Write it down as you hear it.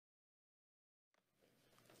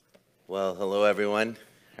Well, hello everyone.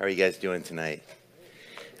 How are you guys doing tonight?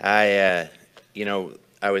 I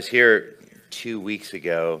was here 2 weeks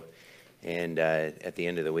ago, and at the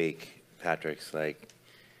end of the week, Patrick's like,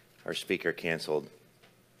 our speaker canceled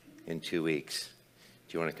in 2 weeks.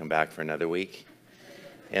 Do you want to come back for another week?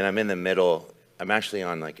 And I'm actually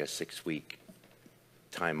on like a 6-week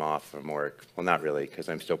time off from work. Well, not really, because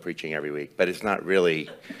I'm still preaching every week, but it's not really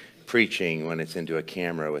preaching when it's into a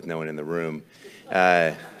camera with no one in the room.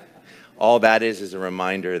 All that is a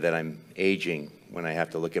reminder that I'm aging when I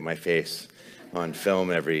have to look at my face on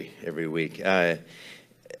film every week.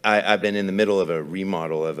 I've been in the middle of a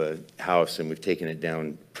remodel of a house, and we've taken it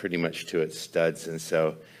down pretty much to its studs, and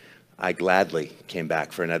so I gladly came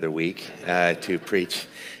back for another week to preach.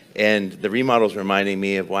 And the remodel's reminding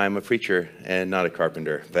me of why I'm a preacher and not a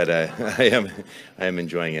carpenter, but I am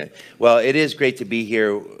enjoying it. Well, it is great to be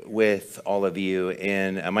here with all of you,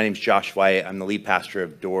 and my name's Josh White. I'm the lead pastor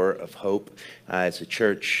of Door of Hope. It's a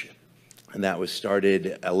church that was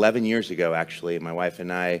started 11 years ago, actually. My wife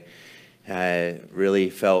and I really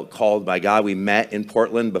felt called by God. We met in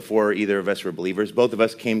Portland before either of us were believers. Both of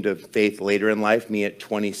us came to faith later in life, me at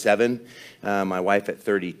 27, my wife at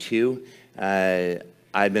 32.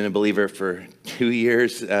 I'd been a believer for 2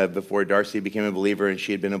 years before Darcy became a believer, and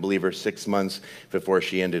she had been a believer 6 months before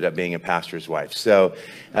she ended up being a pastor's wife. So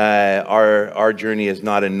our journey is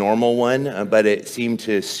not a normal one, but it seemed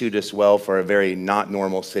to suit us well for a very not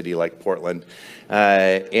normal city like Portland.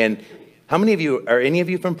 And how many of you, are any of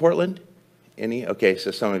you from Portland? Any? Okay,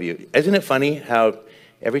 so some of you. Isn't it funny how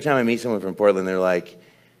every time I meet someone from Portland, they're like,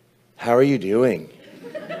 "How are you doing?"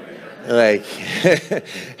 Like,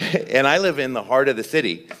 and I live in the heart of the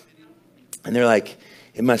city, and they're like,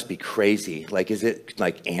 "It must be crazy. Like, is it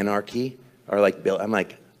like anarchy or like Bill?" I'm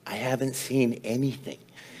like, I haven't seen anything,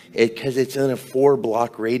 because it's in a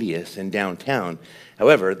 4-block radius in downtown.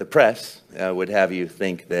 However, the press would have you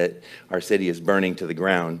think that our city is burning to the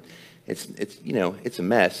ground. It's a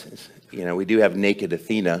mess. We do have Naked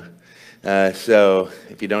Athena, so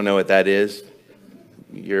if you don't know what that is,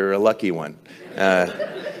 you're a lucky one.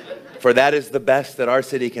 For that is the best that our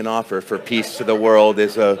city can offer for peace to the world,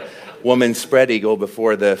 is a woman spread eagle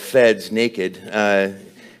before the feds naked,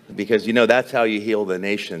 because that's how you heal the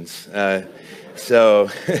nations. But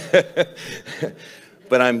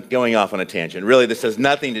I'm going off on a tangent. Really, this has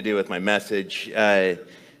nothing to do with my message.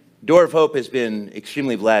 Door of Hope has been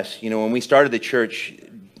extremely blessed. When we started the church,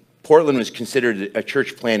 Portland was considered a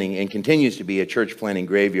church planting and continues to be a church planting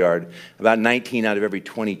graveyard. About 19 out of every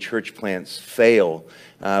 20 church plants fail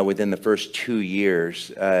within the first 2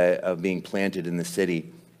 years of being planted in the city.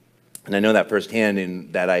 And I know that firsthand,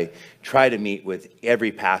 in that I try to meet with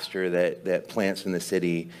every pastor that plants in the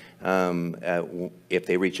city if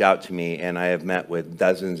they reach out to me, and I have met with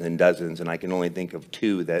dozens and dozens, and I can only think of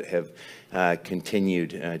 2 that have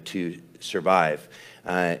continued to survive,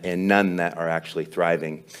 and none that are actually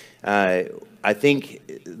thriving. I think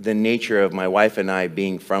the nature of my wife and I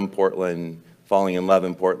being from Portland, falling in love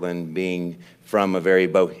in Portland, being from a very,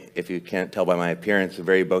 if you can't tell by my appearance, a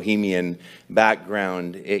very bohemian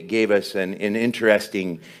background, it gave us an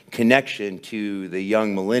interesting connection to the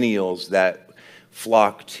young millennials that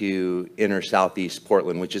flock to inner southeast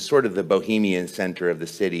Portland, which is sort of the bohemian center of the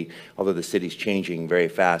city, although the city's changing very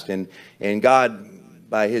fast. And God,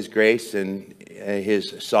 by his grace and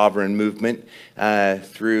his sovereign movement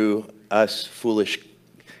through us foolish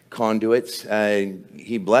conduits,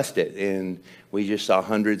 he blessed it, and we just saw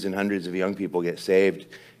hundreds and hundreds of young people get saved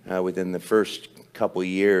within the first couple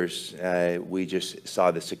years. We just saw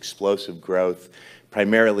this explosive growth,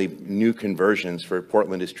 primarily new conversions, for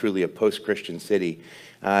Portland is truly a post-Christian city.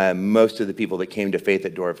 Most of the people that came to faith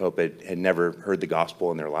at Door of Hope had never heard the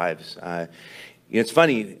gospel in their lives. It's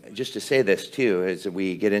funny, just to say this too, as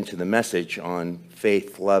we get into the message on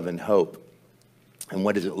faith, love, and hope, and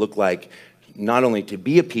what does it look like not only to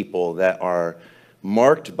be a people that are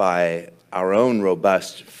marked by our own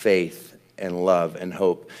robust faith and love and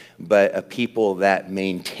hope, but a people that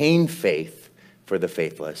maintain faith for the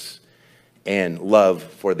faithless, and love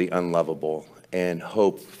for the unlovable, and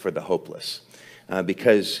hope for the hopeless.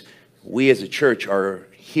 Because we as a church are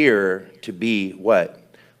here to be what?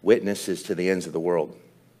 Witnesses to the ends of the world.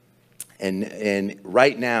 And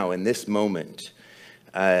right now, in this moment,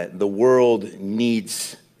 the world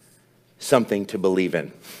needs something to believe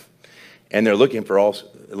in. And they're looking for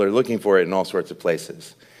it in all sorts of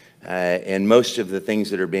places. And most of the things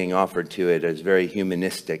that are being offered to it is very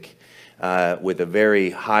humanistic, with a very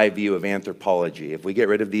high view of anthropology. If we get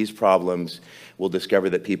rid of these problems, we'll discover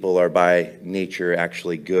that people are by nature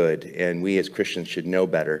actually good. And we as Christians should know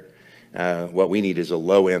better. What we need is a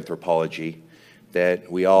low anthropology,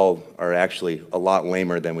 that we all are actually a lot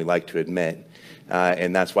lamer than we like to admit.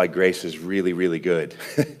 And that's why grace is really, really good.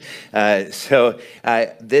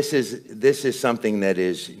 This is something that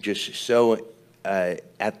is just so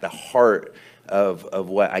at the heart of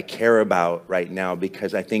what I care about right now,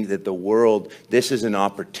 because I think that the world, this is an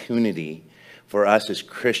opportunity for us as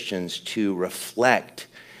Christians to reflect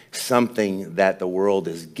something that the world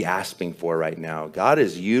is gasping for right now. God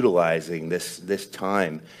is utilizing this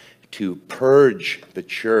time to purge the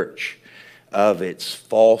church of its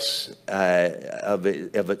false, of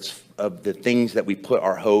the things that we put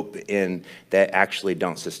our hope in that actually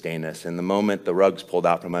don't sustain us. And the moment the rug's pulled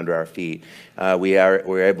out from under our feet,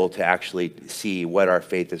 we're able to actually see what our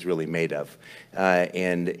faith is really made of.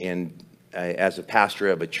 As a pastor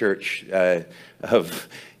of a church of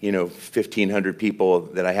 1,500 people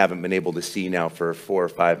that I haven't been able to see now for 4 or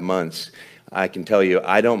 5 months, I can tell you,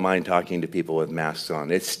 I don't mind talking to people with masks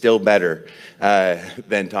on. It's still better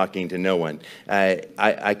than talking to no one.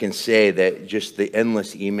 I can say that just the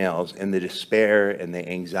endless emails and the despair and the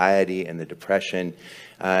anxiety and the depression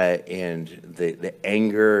and the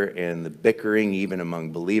anger and the bickering even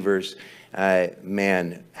among believers,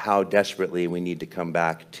 man, how desperately we need to come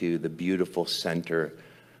back to the beautiful center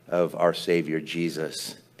of our Savior,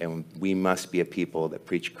 Jesus. And we must be a people that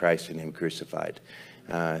preach Christ and Him crucified.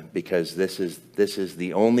 Because this is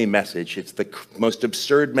the only message. It's the most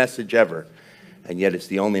absurd message ever, and yet it's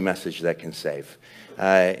the only message that can save.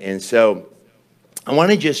 And so I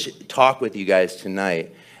want to just talk with you guys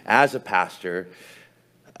tonight as a pastor,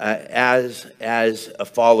 as a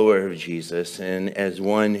follower of Jesus, and as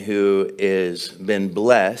one who has been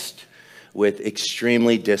blessed with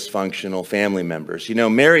extremely dysfunctional family members.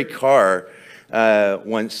 Mary Carr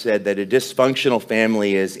once said that a dysfunctional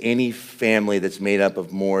family is any family that's made up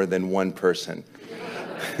of more than one person.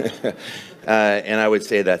 And I would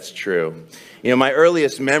say that's true. My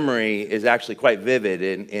earliest memory is actually quite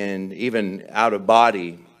vivid and even out of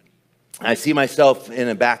body. I see myself in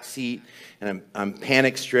a back seat, and I'm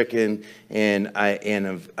panic-stricken, and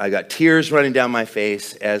I got tears running down my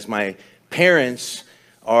face as my parents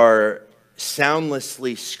are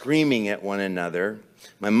soundlessly screaming at one another.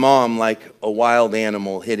 My mom, like a wild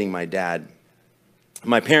animal, hitting my dad.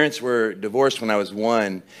 My parents were divorced when I was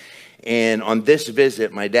 1, and on this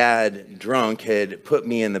visit, my dad, drunk, had put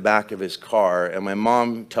me in the back of his car, and my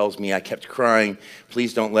mom tells me I kept crying,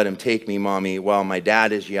 "Please don't let him take me, Mommy," while my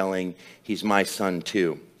dad is yelling, "He's my son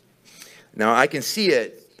too." Now, I can see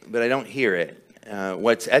it, but I don't hear it.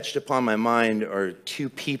 What's etched upon my mind are 2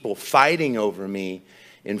 people fighting over me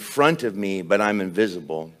in front of me, but I'm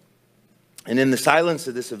invisible. And in the silence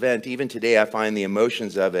of this event, even today, I find the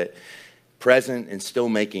emotions of it present and still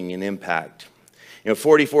making an impact.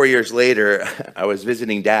 44 years later, I was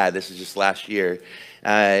visiting Dad, this is just last year,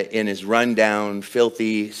 in his rundown,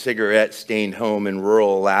 filthy, cigarette-stained home in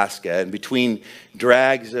rural Alaska. And between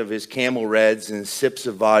drags of his Camel Reds and sips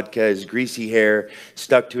of vodka, his greasy hair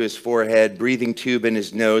stuck to his forehead, breathing tube in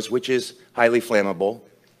his nose, which is highly flammable.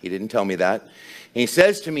 He didn't tell me that. And he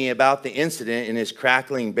says to me about the incident in his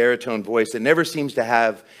crackling baritone voice that never seems to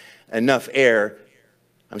have enough air,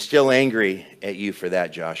 "I'm still angry at you for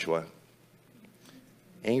that, Joshua."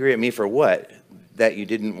 Angry at me for what? That you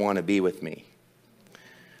didn't want to be with me.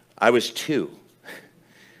 I was 2.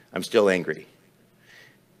 I'm still angry.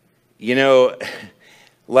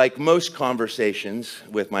 Like most conversations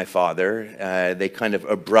with my father, they kind of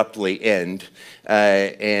abruptly end.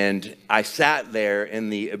 And I sat there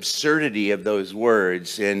in the absurdity of those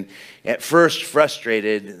words, and at first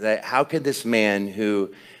frustrated that how could this man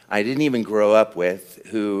who I didn't even grow up with,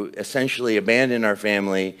 who essentially abandoned our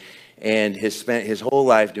family and has spent his whole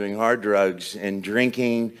life doing hard drugs and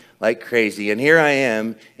drinking like crazy. And here I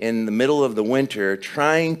am in the middle of the winter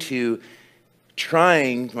trying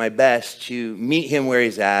my best to meet him where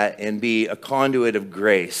he's at and be a conduit of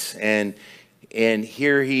grace. And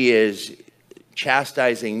here he is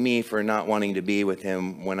chastising me for not wanting to be with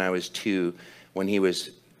him when I was 2, when he was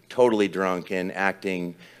totally drunk and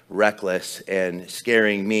acting reckless and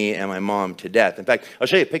scaring me and my mom to death. In fact, I'll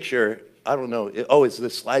show you a picture. I don't know. Oh, it's the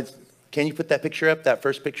slides. Can you put that picture up, that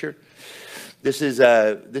first picture? This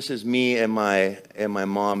is me and my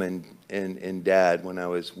mom and Dad when I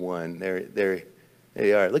was 1. There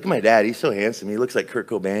they are. Look at my dad. He's so handsome. He looks like Kurt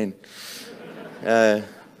Cobain. And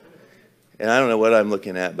I don't know what I'm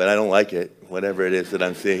looking at, but I don't like it, whatever it is that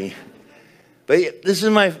I'm seeing. But this is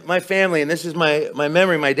my family, and this is my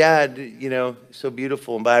memory. My dad, so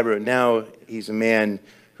beautiful and vibrant. Now he's a man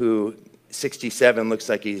who 67 looks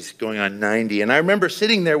like he's going on 90. And I remember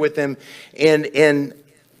sitting there with him, and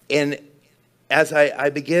as I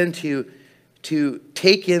began to to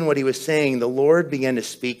take in what he was saying, the Lord began to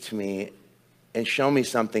speak to me and show me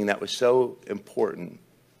something that was so important.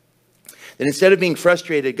 And instead of being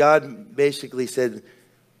frustrated, God basically said,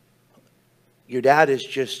 your dad is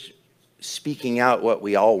just speaking out what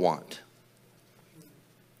we all want.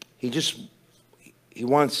 He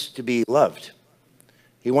wants to be loved.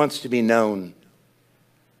 He wants to be known.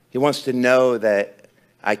 He wants to know that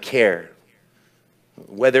I care.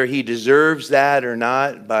 Whether he deserves that or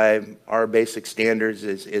not by our basic standards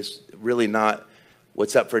is really not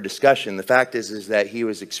what's up for discussion. The fact is that he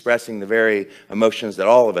was expressing the very emotions that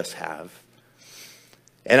all of us have.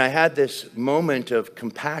 And I had this moment of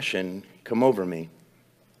compassion come over me.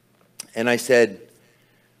 And I said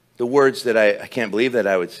the words that I can't believe that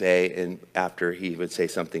I would say, and after he would say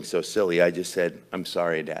something so silly, I just said, I'm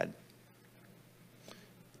sorry, Dad.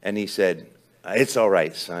 And he said, it's all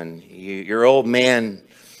right, son. Your old man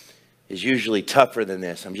is usually tougher than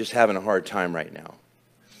this. I'm just having a hard time right now.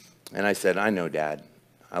 And I said, I know, Dad.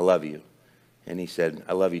 I love you. And he said,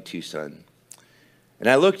 I love you too, son. And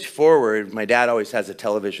I looked forward. My dad always has a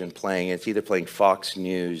television playing. It's either playing Fox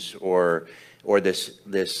News or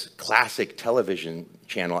this classic television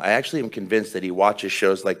channel. I actually am convinced that he watches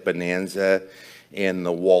shows like Bonanza and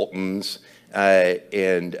The Waltons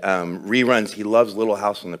and reruns. He loves Little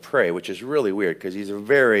House on the Prairie, which is really weird because he's a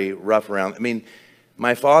very rough around. I mean,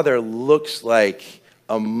 my father looks like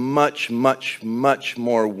a much, much, much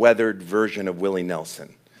more weathered version of Willie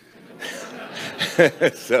Nelson.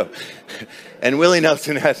 And Willie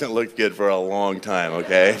Nelson hasn't looked good for a long time,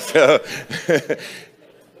 okay?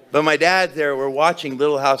 But my dad there, we're watching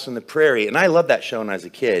Little House on the Prairie, and I loved that show when I was a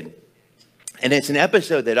kid. And it's an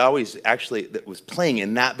episode that that was playing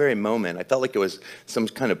in that very moment. I felt like it was some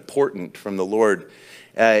kind of portent from the Lord.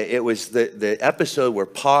 It was the episode where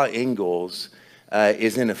Pa Ingalls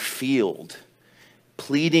is in a field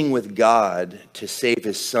pleading with God to save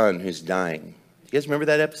his son who's dying. You guys remember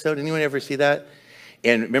that episode? Anyone ever see that?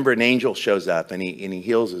 And remember, an angel shows up and he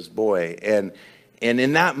heals his boy. And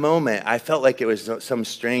in that moment, I felt like it was some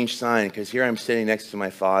strange sign, because here I'm sitting next to my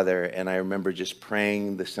father, and I remember just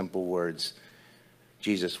praying the simple words,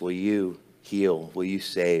 Jesus, will you heal? Will you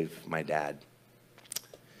save my dad?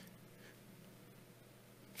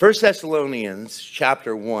 1 Thessalonians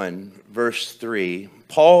chapter 1, verse 3,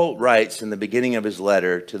 Paul writes in the beginning of his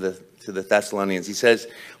letter to the Thessalonians, he says,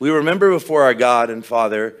 we remember before our God and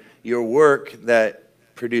Father your work that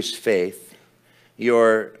produced faith,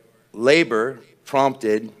 your labor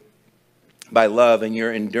prompted by love, and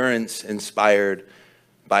your endurance inspired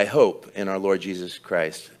by hope in our Lord Jesus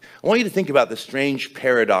Christ. I want you to think about the strange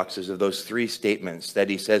paradoxes of those three statements that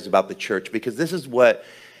he says about the church, because this is what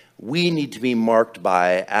we need to be marked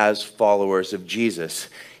by as followers of Jesus.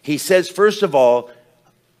 He says, first of all,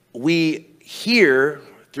 we hear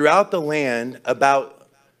throughout the land about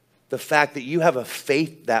the fact that you have a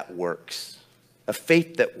faith that works. A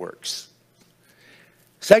faith that works.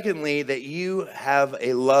 Secondly, that you have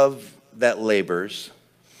a love that labors.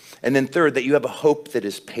 And then third, that you have a hope that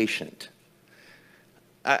is patient.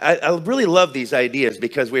 I really love these ideas,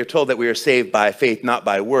 because we are told that we are saved by faith, not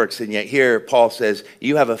by works. And yet here Paul says,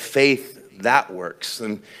 you have a faith that works.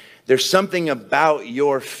 And there's something about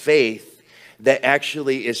your faith that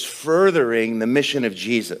actually is furthering the mission of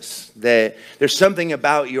Jesus. That there's something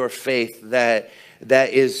about your faith that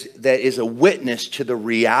is a witness to the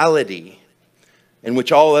reality in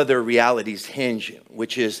which all other realities hinge,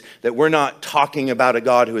 which is that we're not talking about a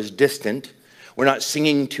God who is distant. We're not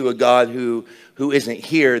singing to a God who isn't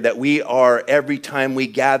here, that we are, every time we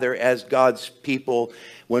gather as God's people,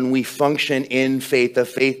 when we function in faith, a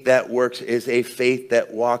faith that works is a faith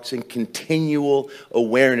that walks in continual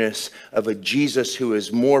awareness of a Jesus who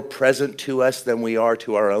is more present to us than we are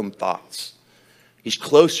to our own thoughts. He's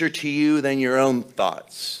closer to you than your own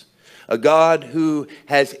thoughts. A God who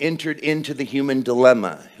has entered into the human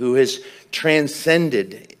dilemma, who has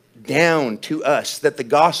transcended down to us, that the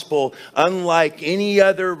gospel, unlike any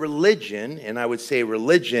other religion, and I would say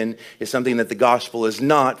religion is something that the gospel is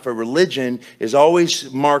not, for religion is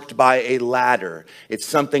always marked by a ladder. It's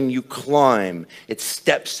something you climb. It's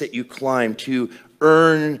steps that you climb to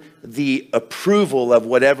earn the approval of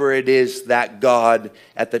whatever it is that God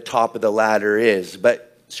at the top of the ladder is. But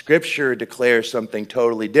Scripture declares something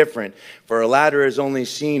totally different. For a ladder is only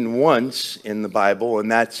seen once in the Bible, and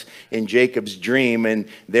that's in Jacob's dream. And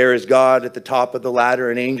there is God at the top of the ladder,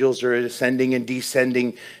 and angels are ascending and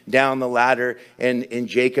descending down the ladder, and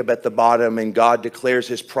Jacob at the bottom, and God declares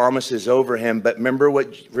his promises over him. But remember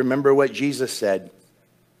what Jesus said.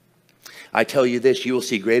 I tell you this, you will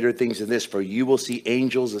see greater things than this, for you will see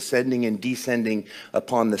angels ascending and descending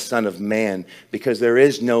upon the Son of Man, because there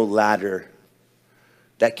is no ladder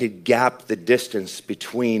that could gap the distance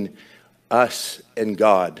between us and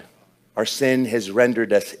God. Our sin has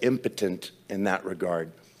rendered us impotent in that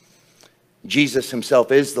regard. Jesus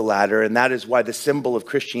himself is the ladder, and that is why the symbol of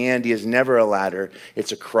Christianity is never a ladder,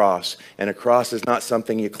 it's a cross. And a cross is not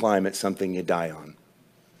something you climb, it's something you die on.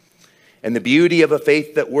 And the beauty of a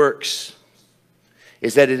faith that works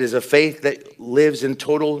is that it is a faith that lives in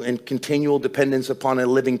total and continual dependence upon a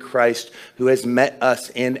living Christ who has met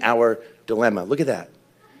us in our dilemma. Look at that.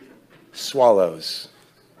 Swallows.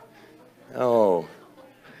 Oh,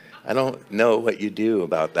 I don't know what you do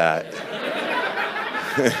about that.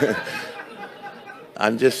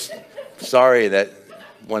 I'm just sorry that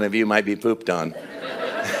one of you might be pooped on.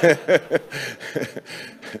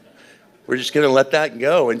 We're just going to let that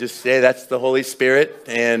go and just say that's the Holy Spirit,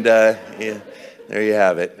 and yeah, there you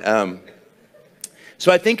have it.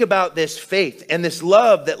 So I think about this faith and this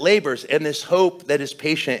love that labors and this hope that is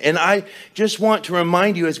patient. And I just want to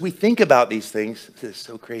remind you as we think about these things, this is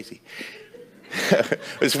so crazy.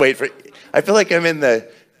 Just wait for it. I feel like I'm in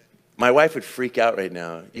my wife would freak out right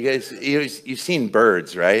now. You guys, you've seen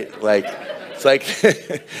birds, right? Like, it's like,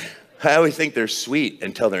 I always think they're sweet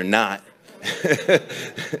until they're not.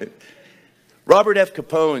 Robert F.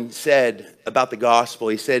 Capone said about the gospel,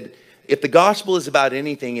 he said, if the gospel is about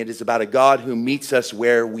anything, it is about a God who meets us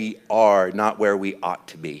where we are, not where we ought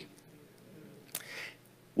to be,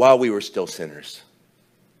 while we were still sinners.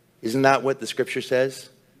 Isn't that what the scripture says?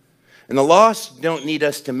 And the lost don't need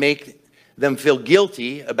us to make them feel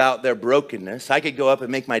guilty about their brokenness. I could go up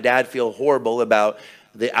and make my dad feel horrible about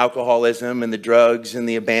the alcoholism and the drugs and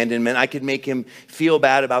the abandonment. I could make him feel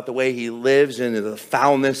bad about the way he lives and the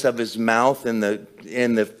foulness of his mouth and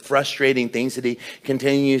the frustrating things that he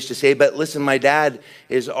continues to say. But listen, my dad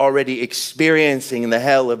is already experiencing the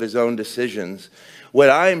hell of his own decisions. What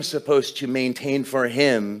I'm supposed to maintain for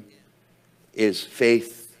him is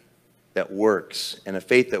faith that works. And a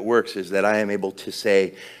faith that works is that I am able to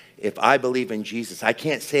say, if I believe in Jesus, I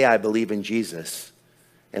can't say I believe in Jesus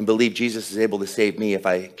and believe Jesus is able to save me if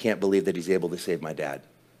I can't believe that he's able to save my dad.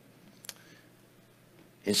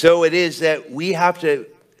 And so it is that we have to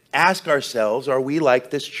ask ourselves, are we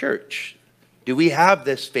like this church? Do we have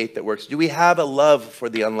this faith that works? Do we have a love for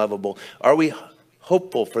the unlovable? Are we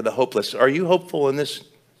hopeful for the hopeless? Are you hopeful in this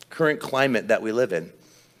current climate that we live in?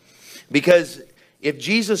 Because if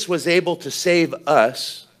Jesus was able to save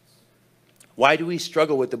us, why do we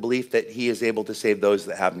struggle with the belief that he is able to save those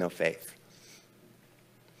that have no faith?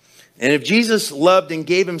 And if Jesus loved and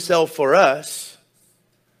gave himself for us,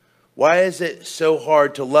 why is it so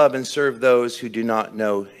hard to love and serve those who do not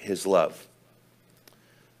know his love?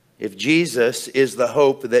 If Jesus is the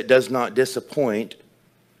hope that does not disappoint,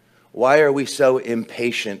 why are we so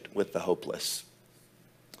impatient with the hopeless?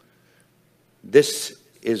 This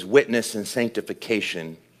is witness and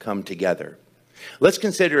sanctification come together. Let's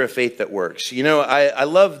consider a faith that works. You know, I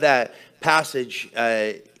love that passage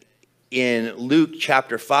in Luke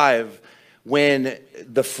chapter 5 when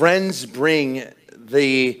the friends bring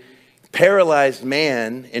the paralyzed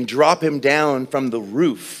man and drop him down from the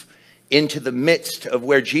roof into the midst of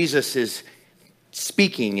where Jesus is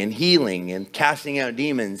speaking and healing and casting out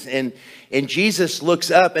demons. And Jesus looks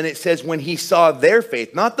up and it says when he saw their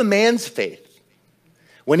faith, not the man's faith,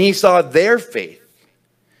 when he saw their faith,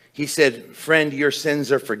 he said, friend, your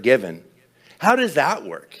sins are forgiven. How does that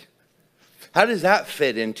work? How does that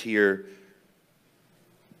fit into your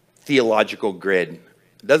theological grid?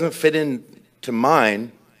 It doesn't fit into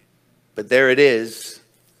mine, but there it is.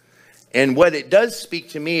 And what it does speak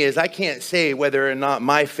to me is I can't say whether or not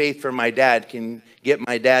my faith for my dad can get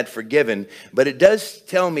my dad forgiven, but it does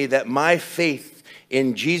tell me that my faith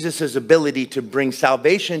in Jesus' ability to bring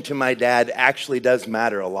salvation to my dad actually does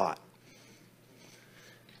matter a lot.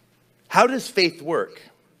 How does faith work?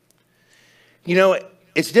 You know,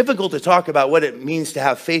 it's difficult to talk about what it means to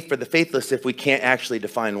have faith for the faithless if we can't actually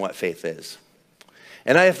define what faith is.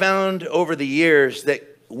 And I have found over the years that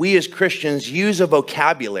we as Christians use a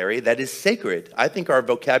vocabulary that is sacred. I think our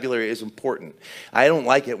vocabulary is important. I don't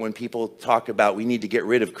like it when people talk about we need to get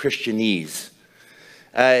rid of Christianese.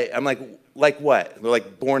 I'm like what? We're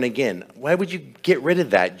like born again. Why would you get rid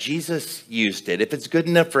of that? Jesus used it. If it's good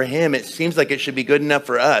enough for him, it seems like it should be good enough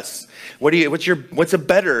for us. What's a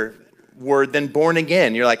better word than born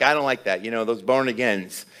again? You're like, I don't like that. You know, those born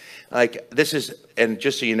agains. Like this is, and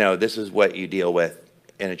just so you know, this is what you deal with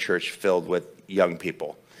in a church filled with young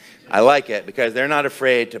people. I like it because they're not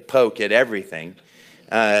afraid to poke at everything.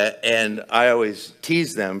 And I always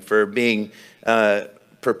tease them for being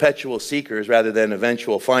perpetual seekers rather than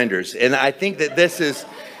eventual finders. And I think that this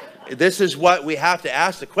is what we have to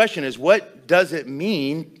ask. The question is, what does it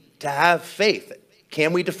mean to have faith?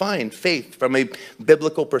 Can we define faith from a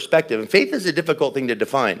biblical perspective? And faith is a difficult thing to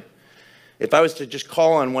define. If I was to just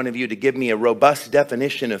call on one of you to give me a robust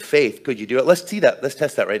definition of faith, could you do it? Let's see that. Let's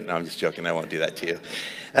test that right now. I'm just joking. I won't do that to you.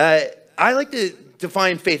 I like to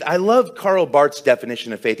define faith. I love Karl Barth's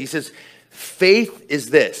definition of faith. He says, faith is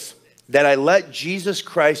this, that I let Jesus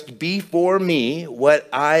Christ be for me what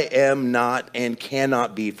I am not and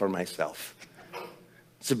cannot be for myself.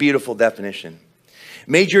 It's a beautiful definition.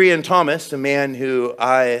 Major Ian Thomas, a man who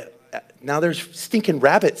now there's stinking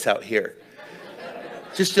rabbits out here.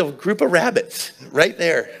 Just a group of rabbits right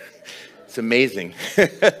there. It's amazing.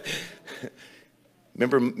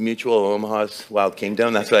 Remember Mutual Omaha's Wild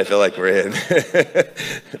Kingdom? That's what I feel like we're in.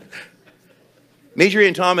 Major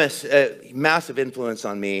Ian Thomas, massive influence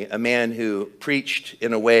on me, a man who preached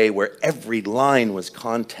in a way where every line was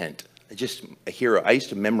content. Just a hero. I used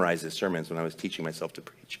to memorize his sermons when I was teaching myself to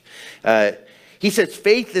preach. He says,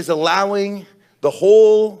 faith is allowing the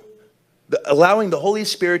Holy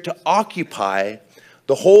Spirit to occupy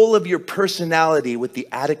the whole of your personality with the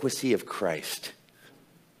adequacy of Christ.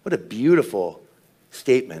 What a beautiful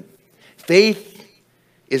statement. Faith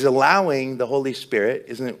is allowing the Holy Spirit,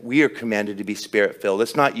 isn't it? We are commanded to be Spirit-filled.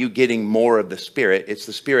 It's not you getting more of the Spirit. It's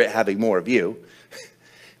the Spirit having more of you.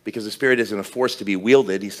 Because the Spirit isn't a force to be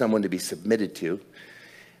wielded. He's someone to be submitted to.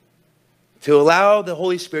 To allow the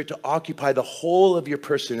Holy Spirit to occupy the whole of your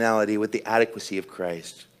personality with the adequacy of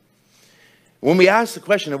Christ. When we ask the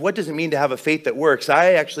question of what does it mean to have a faith that works,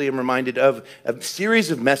 I actually am reminded of a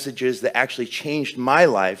series of messages that actually changed my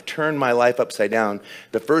life, turned my life upside down.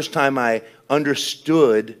 The first time I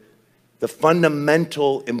understood the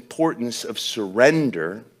fundamental importance of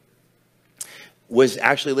surrender was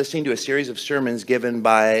actually listening to a series of sermons given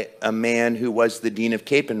by a man who was the dean of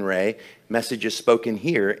Capernwray, messages spoken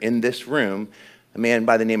here in this room, a man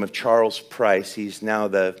by the name of Charles Price. He's now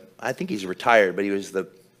I think he's retired, but he was the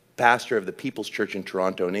pastor of the People's Church in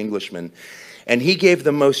Toronto, an Englishman. And he gave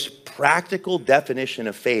the most practical definition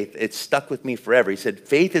of faith. It stuck with me forever. He said,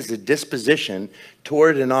 faith is a disposition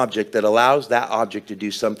toward an object that allows that object to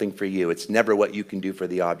do something for you. It's never what you can do for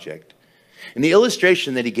the object. And the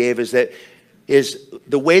illustration that he gave is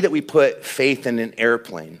the way that we put faith in an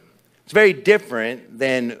airplane. It's very different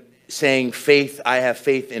than saying I have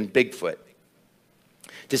faith in Bigfoot.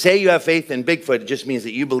 To say you have faith in Bigfoot just means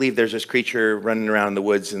that you believe there's this creature running around in the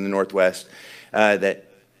woods in the Northwest that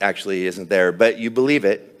actually isn't there, but you believe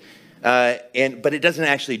it. But it doesn't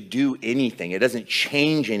actually do anything. It doesn't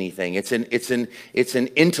change anything. It's an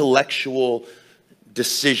intellectual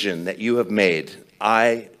decision that you have made.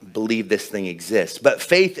 I believe this thing exists. But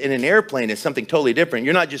faith in an airplane is something totally different.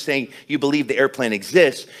 You're not just saying you believe the airplane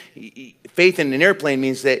exists. Faith in an airplane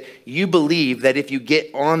means that you believe that if you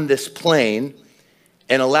get on this plane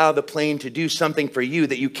and allow the plane to do something for you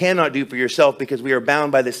that you cannot do for yourself because we are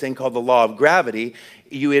bound by this thing called the law of gravity,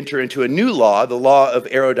 you enter into a new law, the law of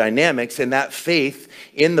aerodynamics, and that faith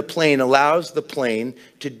in the plane allows the plane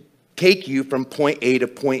to take you from point A to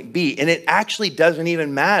point B. And it actually doesn't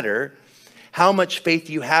even matter how much faith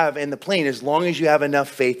you have in the plane as long as you have enough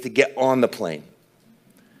faith to get on the plane.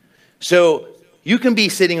 So you can be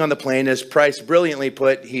sitting on the plane, as Price brilliantly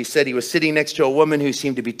put. He said he was sitting next to a woman who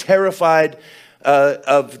seemed to be terrified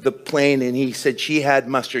of the plane, and he said she had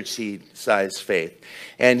mustard seed size faith.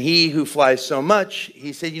 And he who flies so much,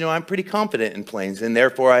 he said, I'm pretty confident in planes, and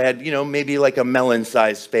therefore I had, maybe like a melon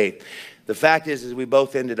sized faith. The fact is we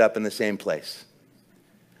both ended up in the same place.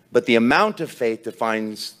 But the amount of faith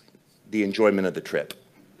defines the enjoyment of the trip.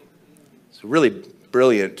 It's a really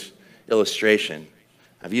brilliant illustration.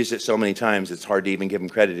 I've used it so many times, it's hard to even give him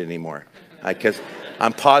credit anymore. Because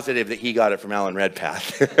I'm positive that he got it from Alan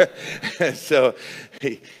Redpath.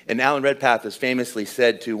 And Alan Redpath has famously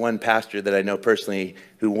said to one pastor that I know personally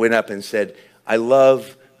who went up and said, I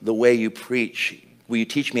love the way you preach. Will you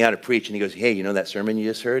teach me how to preach? And he goes, hey, that sermon you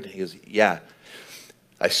just heard? He goes, yeah,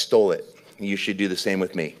 I stole it. You should do the same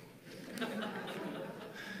with me.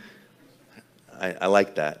 I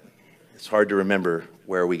like that. It's hard to remember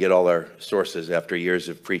where we get all our sources after years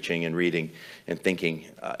of preaching and reading and thinking.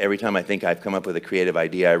 Every time I think I've come up with a creative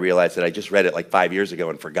idea, I realize that I just read it like 5 years ago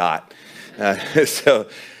and forgot. So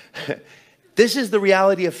this is the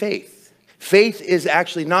reality of faith. Faith is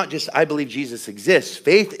actually not just, I believe Jesus exists.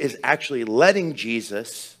 Faith is actually letting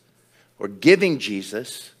Jesus or giving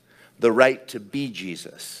Jesus the right to be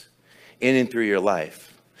Jesus in and through your life.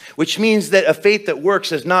 Which means that a faith that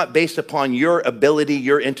works is not based upon your ability,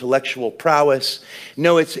 your intellectual prowess.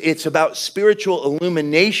 No, it's about spiritual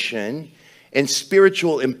illumination and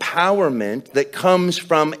spiritual empowerment that comes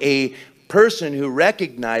from a person who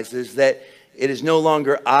recognizes that it is no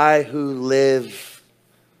longer I who live,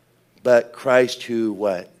 but Christ who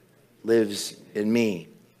what? Lives in me.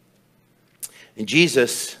 And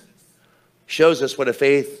Jesus shows us what a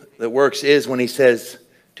faith that works is when he says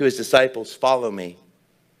to his disciples, follow me.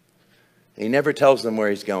 And he never tells them where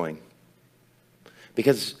he's going.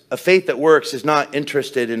 Because a faith that works is not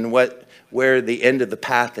interested in where the end of the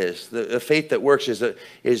path is. The faith that works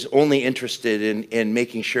is only interested in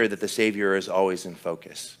making sure that the Savior is always in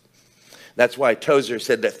focus. That's why Tozer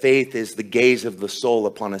said that faith is the gaze of the soul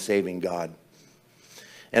upon a saving God.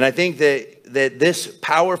 And I think that this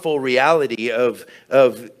powerful reality of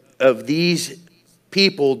these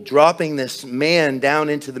people dropping this man down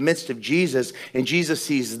into the midst of Jesus, and Jesus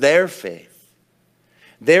sees their faith.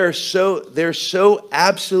 They're so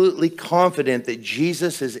absolutely confident that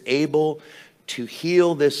Jesus is able to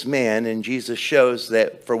heal this man, and Jesus shows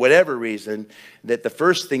that for whatever reason, that the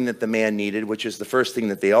first thing that the man needed, which is the first thing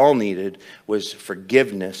that they all needed, was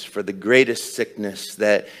forgiveness for the greatest sickness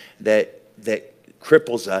that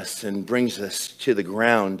cripples us and brings us to the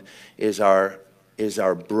ground is our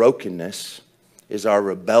brokenness, is our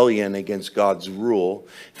rebellion against God's rule.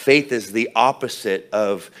 Faith is the opposite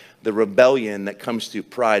of the rebellion that comes through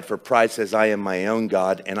pride. For pride says, I am my own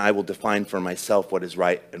God, and I will define for myself what is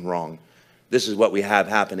right and wrong. This is what we have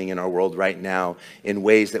happening in our world right now in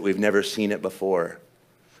ways that we've never seen it before.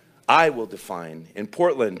 I will define. In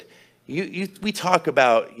Portland, we talk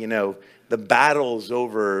about, the battles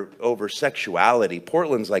over sexuality.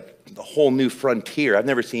 Portland's like a whole new frontier. I've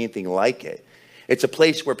never seen anything like it. It's a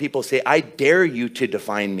place where people say, I dare you to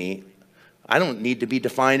define me. I don't need to be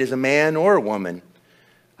defined as a man or a woman.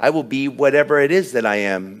 I will be whatever it is that I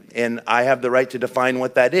am, and I have the right to define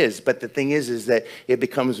what that is. But the thing is that it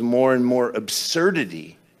becomes more and more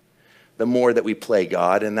absurdity the more that we play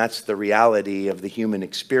God, and that's the reality of the human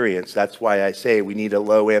experience. That's why I say we need a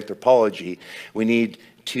low anthropology. We need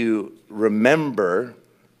to remember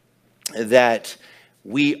that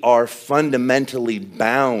we are fundamentally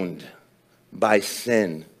bound by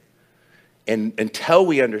sin. And until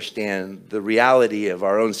we understand the reality of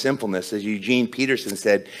our own sinfulness, as Eugene Peterson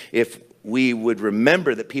said, if we would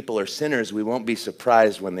remember that people are sinners, we won't be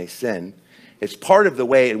surprised when they sin. It's part of the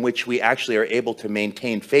way in which we actually are able to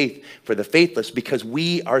maintain faith for the faithless, because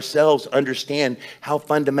we ourselves understand how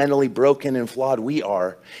fundamentally broken and flawed we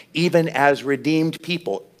are, even as redeemed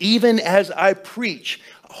people. Even as I preach,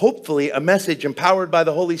 hopefully a message empowered by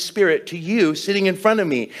the Holy Spirit to you sitting in front of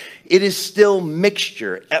me, it is still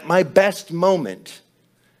mixture. At my best moment,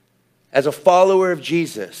 as a follower of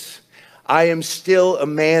Jesus, I am still a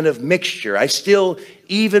man of mixture. I still,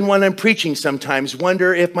 even when I'm preaching sometimes,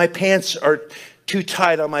 wonder if my pants are too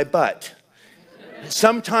tight on my butt.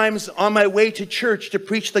 Sometimes on my way to church to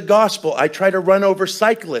preach the gospel, I try to run over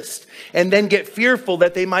cyclists and then get fearful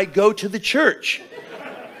that they might go to the church.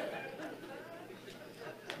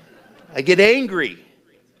 I get angry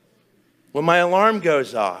when my alarm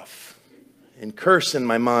goes off and curse in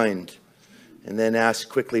my mind and then ask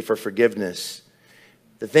quickly for forgiveness.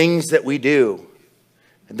 The things that we do.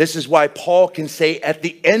 And this is why Paul can say at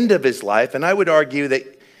the end of his life, and I would argue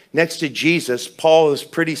that next to Jesus, Paul is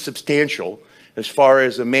pretty substantial as far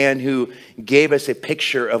as a man who gave us a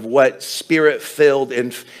picture of what spirit-filled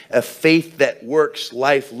and a faith that works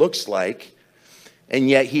life looks like. And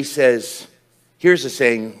yet he says, here's a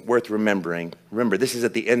saying worth remembering. Remember, this is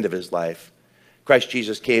at the end of his life. Christ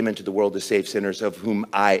Jesus came into the world to save sinners, of whom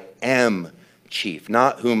I am chief,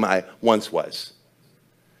 not whom I once was.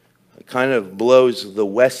 It kind of blows the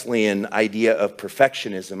Wesleyan idea of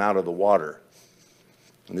perfectionism out of the water.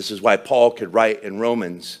 And this is why Paul could write in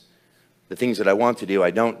Romans, the things that I want to do, I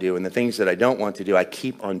don't do. And the things that I don't want to do, I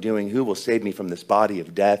keep on doing. Who will save me from this body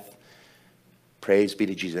of death? Praise be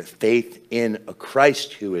to Jesus. Faith in a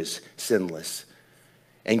Christ who is sinless.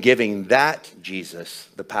 And giving that Jesus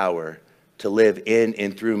the power to live in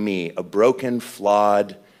and through me, a broken,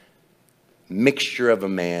 flawed mixture of a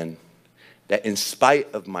man, that in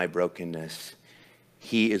spite of my brokenness,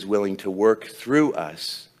 he is willing to work through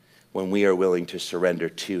us when we are willing to surrender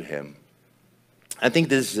to him. I think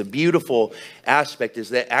this is a beautiful aspect, is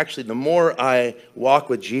that actually the more I walk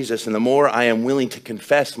with Jesus and the more I am willing to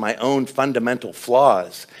confess my own fundamental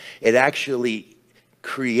flaws, it actually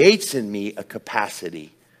creates in me a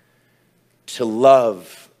capacity to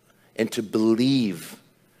love and to believe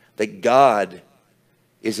that God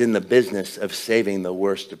is in the business of saving the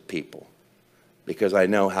worst of people, because I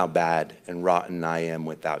know how bad and rotten I am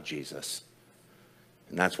without Jesus.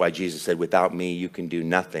 And that's why Jesus said, without me, you can do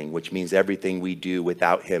nothing, which means everything we do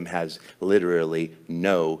without him has literally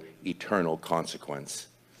no eternal consequence,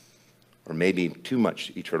 or maybe too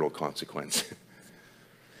much eternal consequence.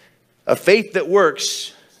 A faith that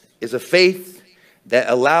works is a faith that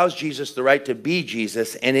allows Jesus the right to be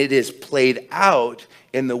Jesus, and it is played out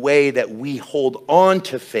in the way that we hold on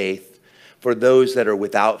to faith for those that are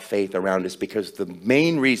without faith around us, because the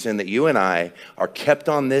main reason that you and I are kept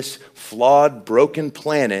on this flawed, broken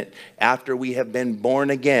planet after we have been born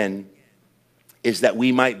again is that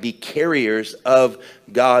we might be carriers of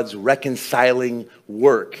God's reconciling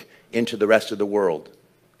work into the rest of the world.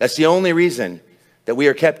 That's the only reason that we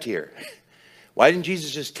are kept here. Why didn't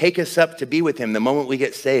Jesus just take us up to be with him the moment we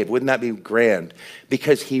get saved? Wouldn't that be grand?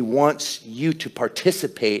 Because he wants you to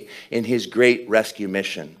participate in his great rescue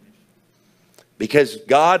mission. Because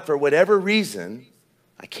God, for whatever reason,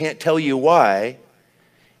 I can't tell you why,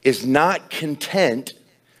 is not content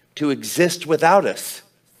to exist without us.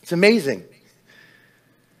 It's amazing.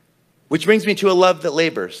 Which brings me to a love that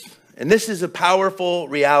labors. And this is a powerful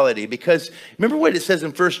reality, because remember what it says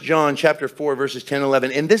in 1 John chapter 4, verses 10 and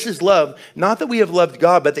 11. And this is love, not that we have loved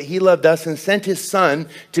God, but that he loved us and sent his son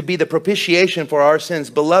to be the propitiation for our sins.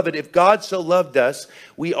 Beloved, if God so loved us,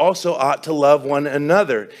 we also ought to love one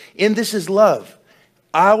another. And this is love.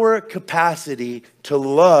 Our capacity to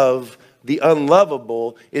love the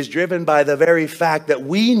unlovable is driven by the very fact that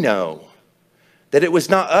we know that it was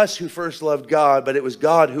not us who first loved God, but it was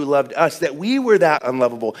God who loved us, that we were that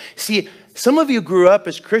unlovable. See, some of you grew up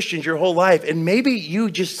as Christians your whole life, and maybe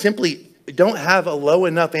you just simply don't have a low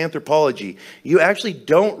enough anthropology. You actually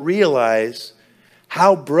don't realize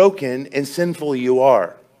how broken and sinful you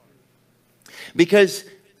are. Because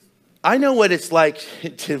I know what it's like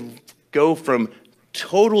to go from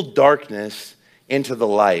total darkness into the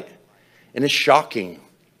light. And it's shocking.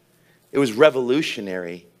 It was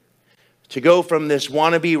revolutionary. To go from this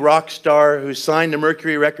wannabe rock star who signed to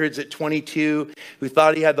Mercury Records at 22, who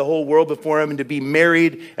thought he had the whole world before him, and to be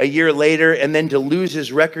married a year later, and then to lose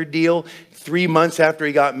his record deal 3 months after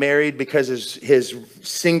he got married because his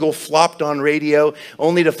single flopped on radio,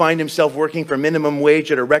 only to find himself working for minimum wage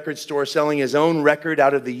at a record store, selling his own record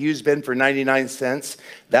out of the used bin for 99 cents.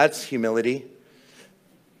 That's humility.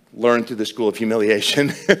 Learned through the school of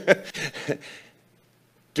humiliation.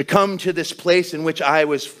 To come to this place in which I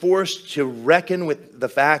was forced to reckon with the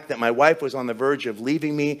fact that my wife was on the verge of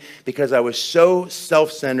leaving me because I was so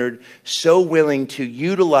self-centered, so willing to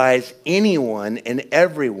utilize anyone and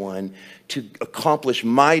everyone to accomplish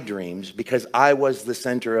my dreams because I was the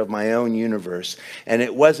center of my own universe. And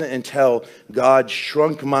it wasn't until God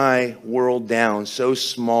shrunk my world down so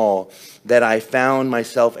small that I found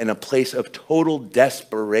myself in a place of total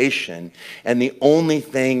desperation. And the only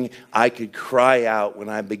thing I could cry out when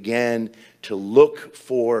I began to look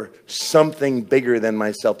for something bigger than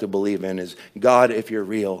myself to believe in is, God, if you're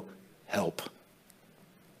real, help.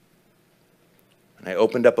 And I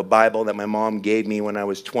opened up a Bible that my mom gave me when I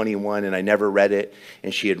was 21, and I never read it.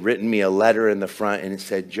 And she had written me a letter in the front, and it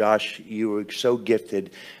said, Josh, you were so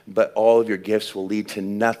gifted, but all of your gifts will lead to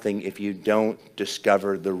nothing if you don't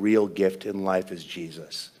discover the real gift in life is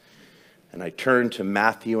Jesus. And I turned to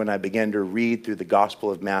Matthew and I began to read through the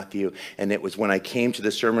Gospel of Matthew. And it was when I came to the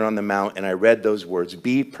Sermon on the Mount and I read those words,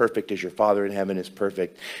 be perfect as your Father in heaven is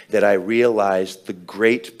perfect, that I realized the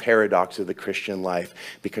great paradox of the Christian life,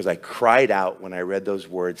 because I cried out when I read those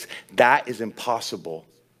words, that is impossible.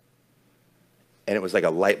 And it was like a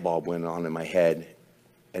light bulb went on in my head.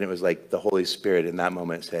 And it was like the Holy Spirit in that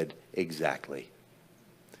moment said, exactly.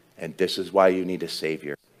 And this is why you need a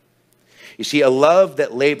Savior. You see, a love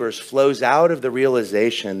that labors flows out of the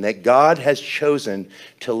realization that God has chosen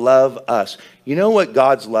to love us. You know what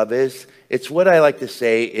God's love is? It's what I like to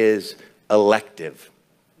say is elective.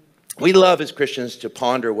 We love as Christians to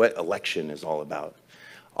ponder what election is all about.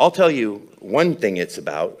 I'll tell you one thing it's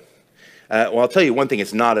about. I'll tell you one thing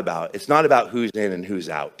it's not about. It's not about who's in and who's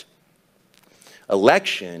out.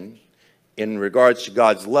 Election, in regards to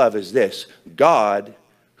God's love, is this: God,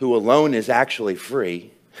 who alone is actually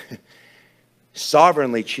free,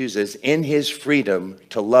 sovereignly chooses in his freedom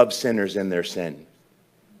to love sinners in their sin.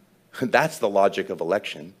 That's the logic of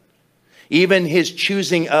election. Even his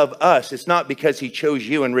choosing of us, it's not because he chose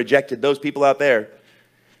you and rejected those people out there.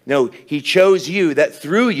 No, he chose you that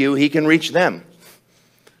through you he can reach them.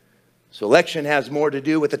 So election has more to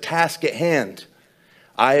do with the task at hand.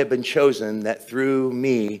 I have been chosen that through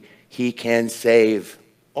me he can save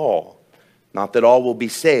all. Not that all will be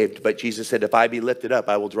saved, but Jesus said, if I be lifted up,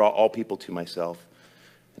 I will draw all people to myself.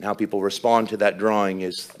 And how people respond to that drawing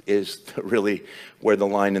is really where the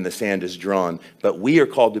line in the sand is drawn. But we are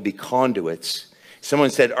called to be conduits. Someone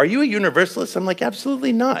said, are you a universalist? I'm like,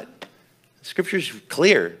 absolutely not. Scripture's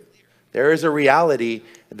clear. There is a reality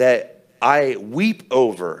that I weep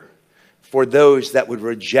over for those that would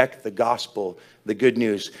reject the gospel, the good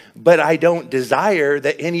news. But I don't desire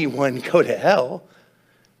that anyone go to hell.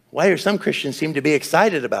 Why do some Christians seem to be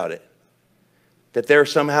excited about it? That they're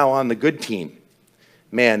somehow on the good team.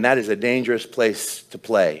 Man, that is a dangerous place to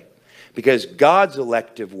play. Because God's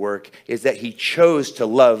elective work is that he chose to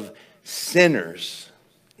love sinners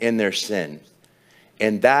in their sin.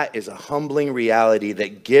 And that is a humbling reality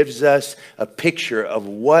that gives us a picture of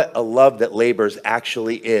what a love that labors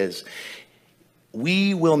actually is.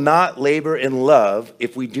 We will not labor in love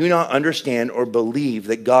if we do not understand or believe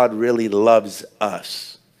that God really loves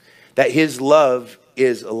us. That his love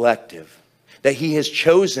is elective. That he has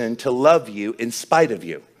chosen to love you in spite of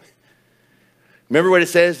you. Remember what it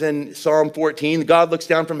says in Psalm 14? God looks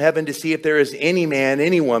down from heaven to see if there is any man,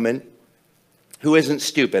 any woman who isn't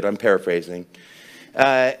stupid. I'm paraphrasing.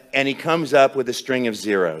 And he comes up with a string of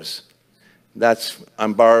zeros.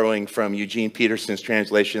 I'm borrowing from Eugene Peterson's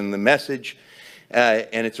translation, The Message.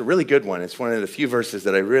 And it's a really good one. It's one of the few verses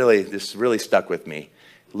that this really stuck with me.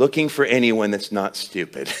 Looking for anyone that's not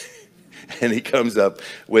stupid. And he comes up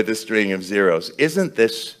with a string of zeros. Isn't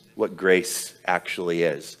this what grace actually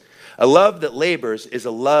is? A love that labors is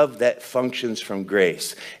a love that functions from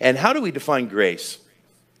grace. And how do we define grace?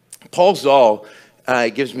 Paul Zoll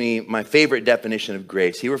gives me my favorite definition of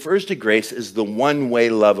grace. He refers to grace as the one-way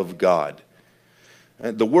love of God.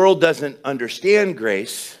 The world doesn't understand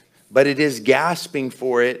grace, but it is gasping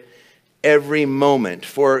for it every moment.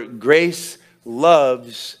 For grace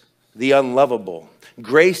loves the unlovable.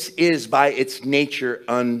 Grace is by its nature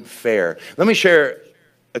unfair. Let me share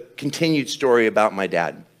a continued story about my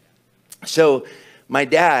dad. So my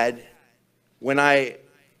dad, when I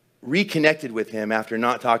reconnected with him after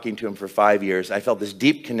not talking to him for 5 years, I felt this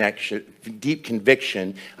deep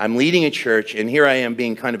conviction. I'm leading a church, and here I am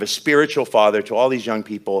being kind of a spiritual father to all these young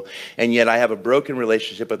people, and yet I have a broken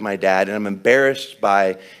relationship with my dad, and I'm embarrassed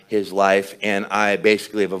by his life, and I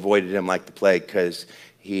basically have avoided him like the plague because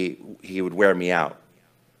he would wear me out.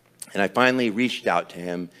 And I finally reached out to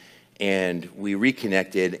him, and we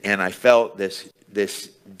reconnected, and I felt this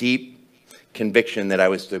deep conviction that I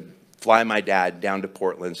was to fly my dad down to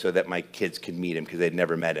Portland so that my kids could meet him because they'd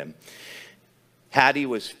never met him. Hattie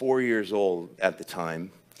was 4 years old at the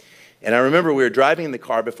time. And I remember we were driving in the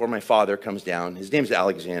car before my father comes down. His name's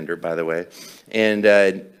Alexander, by the way. And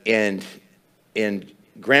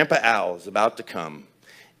Grandpa Al is about to come.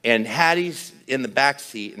 And Hattie's in the back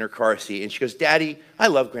seat, in her car seat. And she goes, "Daddy, I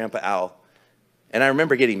love Grandpa Al." And I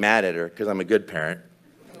remember getting mad at her because I'm a good parent.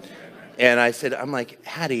 And I'm like,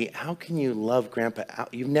 "Hattie, how can you love Grandpa Al?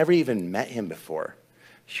 You've never even met him before."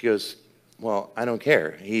 She goes, "Well, I don't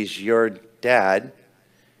care. He's your dad,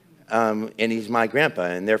 and he's my grandpa,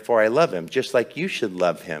 and therefore I love him, just like you should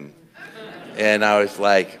love him." And I was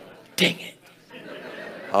like, dang it.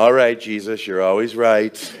 All right, Jesus, you're always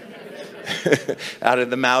right. Out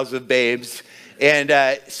of the mouths of babes.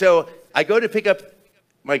 And so I go to pick up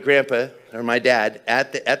my grandpa, or my dad,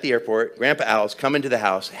 at the airport. Grandpa Al's coming to the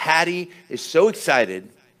house. Hattie is so excited.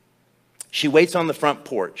 She waits on the front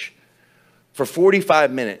porch for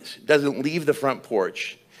 45 minutes. Doesn't leave the front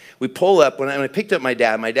porch. We pull up. When I picked up my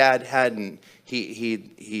dad hadn't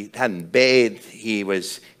hadn't bathed. He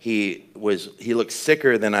looked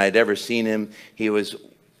sicker than I had ever seen him. He was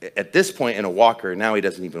at this point in a walker. Now he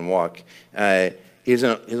doesn't even walk. He's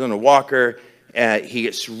on a walker. He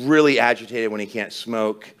gets really agitated when he can't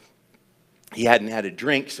smoke. He hadn't had a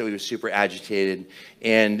drink, so he was super agitated.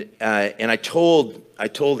 And I told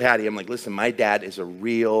Hattie, I'm like, "Listen, my dad is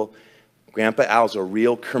Grandpa Al's a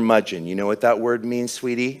real curmudgeon. You know what that word means,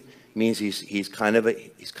 sweetie? It means he's kind of a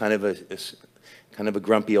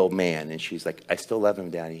grumpy old man." And she's like, "I still love him,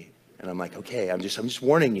 Daddy." And I'm like, "Okay, I'm just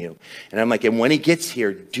warning you." And I'm like, "And when he gets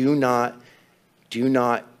here, do not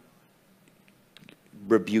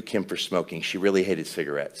rebuke him for smoking." She really hated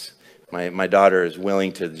cigarettes. My daughter is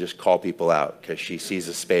willing to just call people out because she sees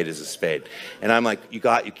a spade as a spade. And I'm like, you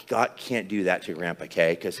can't do that to Grandpa,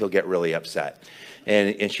 okay? Because he'll get really upset.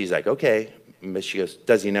 And she's like, "Okay." But she goes,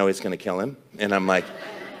 "Does he know it's going to kill him?" And I'm like,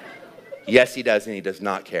 "Yes, he does, and he does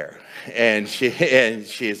not care." And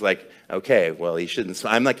she's like, "Okay, well, he shouldn't."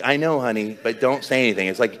 I'm like, "I know, honey, but don't say anything."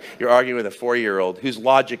 It's like you're arguing with a 4-year-old whose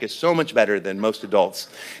logic is so much better than most adults.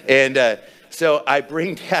 And so I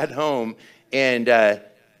bring Dad home, and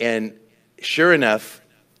sure enough,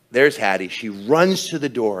 there's Hattie. She runs to the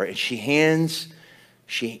door, and she hands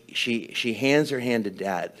her hand to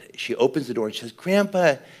Dad. She opens the door, and she says,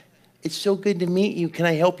 "Grandpa, it's so good to meet you. Can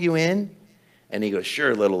I help you in?" And he goes,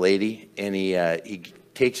 "Sure, little lady." And he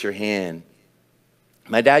takes her hand,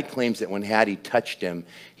 My dad claims that when Hattie touched him,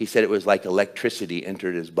 he said it was like electricity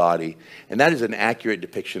entered his body. And that is an accurate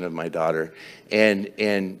depiction of my daughter. And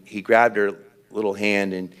he grabbed her little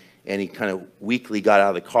hand and he kind of weakly got out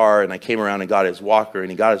of the car, and I came around and got his walker,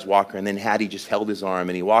 and he got his walker, and then Hattie just held his arm,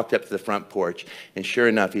 and he walked up to the front porch, and sure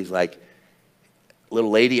enough, he's like,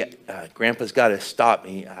 little lady, Grandpa's got to stop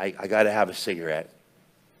me. I got to have a cigarette.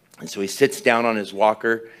 And so he sits down on his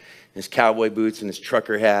walker, his cowboy boots, and his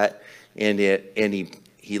trucker hat, and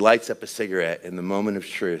he lights up a cigarette, and the moment of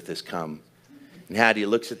truth has come. And Hattie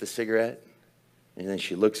looks at the cigarette, and then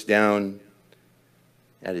she looks down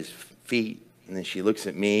at his feet, and then she looks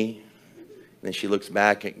at me, and then she looks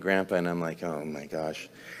back at Grandpa, and I'm like, oh my gosh.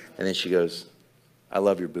 And then she goes, I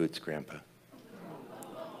love your boots, Grandpa.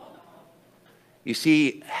 You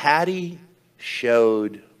see, Hattie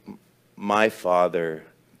showed my father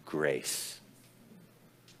grace.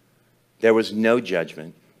 There was no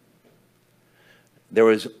judgment. There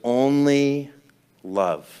was only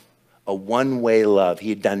love, a one-way love. He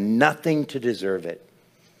had done nothing to deserve it.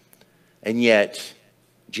 And yet,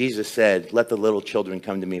 Jesus said, let the little children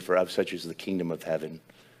come to me, for of such is the kingdom of heaven.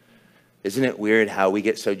 Isn't it weird how we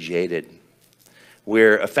get so jaded?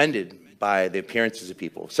 We're offended by the appearances of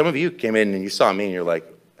people. Some of you came in and you saw me and you're like,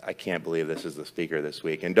 I can't believe this is the speaker this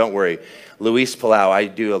week. And don't worry, Luis Palau, I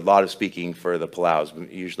do a lot of speaking for the Palaus,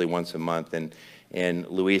 usually once a month. And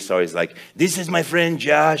Luis always like, this is my friend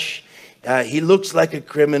Josh. He looks like a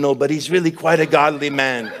criminal, but he's really quite a godly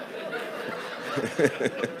man.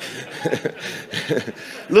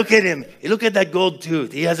 Look at him. Look at that gold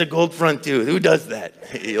tooth. He has a gold front tooth. Who does that?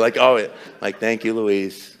 You're like, oh, like, thank you,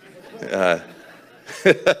 Luis. But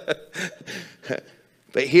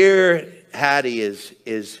here, Hattie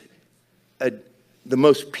is the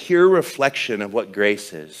most pure reflection of what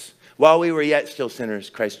grace is. While we were yet still sinners,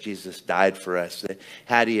 Christ Jesus died for us.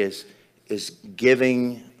 Hattie is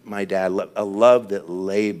giving my dad a love that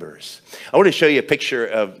labors. I want to show you a picture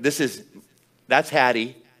of, that's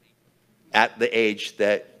Hattie at the age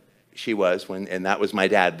that she was when, and that was my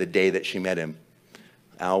dad the day that she met him.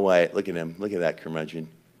 Al White, look at him. Look at that curmudgeon.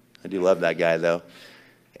 I do love that guy though.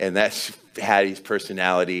 And that's Hattie's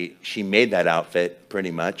personality. She made that outfit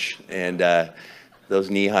pretty much. And those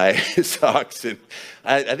knee-high socks. And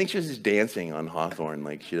I think she was just dancing on Hawthorne.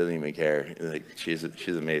 Like, she doesn't even care. Like, she's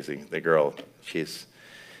amazing. The girl, you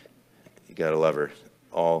gotta love her.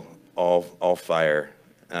 All fire.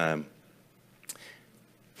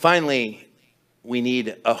 Finally, we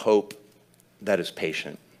need a hope that is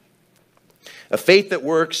patient. A faith that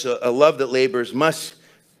works, a love that labors must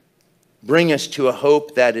bring us to a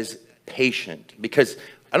hope that is patient. Because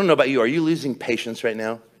I don't know about you, are you losing patience right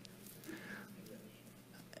now?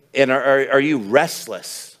 And are you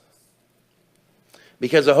restless?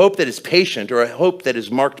 Because a hope that is patient, or a hope that is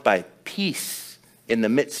marked by peace in the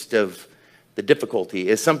midst of the difficulty,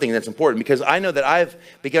 is something that's important. Because I know that I've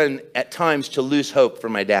begun at times to lose hope for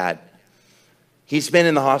my dad. He's been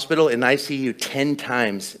in the hospital in ICU 10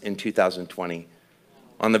 times in 2020,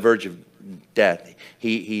 on the verge of death.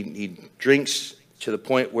 He drinks to the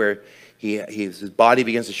point where his body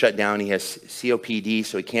begins to shut down. He has COPD,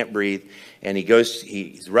 so he can't breathe. And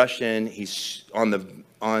he's rushed in. He's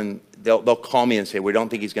they'll call me and say, we don't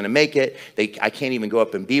think he's going to make it. I can't even go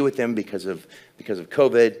up and be with him because of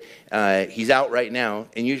COVID. He's out right now,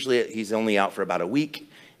 and usually he's only out for about a week.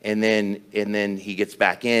 And then he gets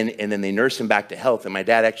back in, and then they nurse him back to health. And my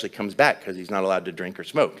dad actually comes back because he's not allowed to drink or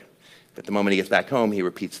smoke. But the moment he gets back home, he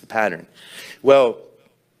repeats the pattern. Well,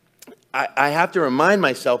 I have to remind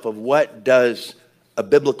myself of what does a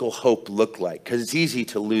biblical hope look like, because it's easy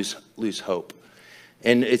to lose hope.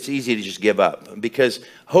 And it's easy to just give up, because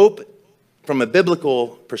hope from a biblical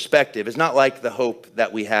perspective is not like the hope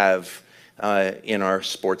that we have in our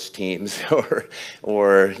sports teams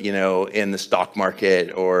or in the stock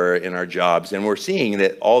market or in our jobs. And we're seeing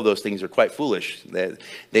that all those things are quite foolish, that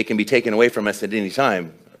they can be taken away from us at any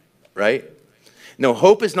time, right? No,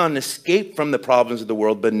 hope is not an escape from the problems of the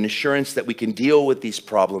world, but an assurance that we can deal with these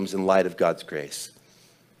problems in light of God's grace.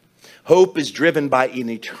 Hope is driven by an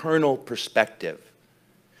eternal perspective.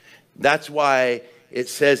 That's why it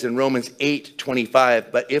says in Romans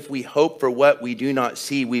 8:25, but if we hope for what we do not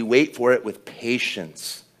see, we wait for it with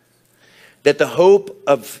patience. That the hope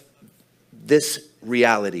of this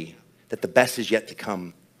reality, that the best is yet to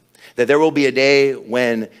come, that there will be a day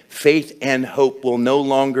when faith and hope will no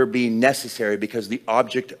longer be necessary, because the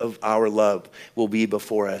object of our love will be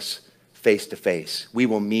before us face to face. We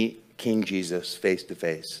will meet King Jesus face to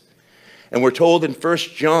face. And we're told in 1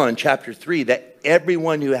 John chapter 3 that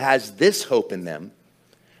everyone who has this hope in them,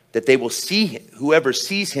 that they will see him, whoever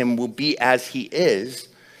sees him will be as he is.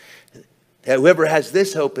 That whoever has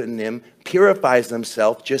this hope in him purifies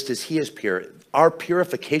themselves just as he is pure. Our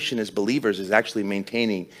purification as believers is actually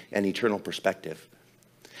maintaining an eternal perspective.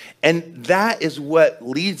 And that is what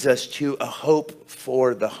leads us to a hope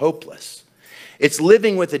for the hopeless. It's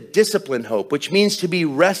living with a disciplined hope, which means to be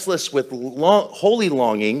restless with holy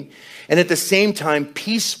longing and at the same time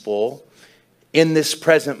peaceful in this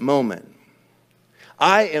present moment.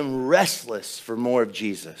 I am restless for more of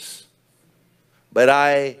Jesus, but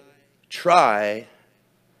I try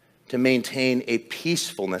to maintain a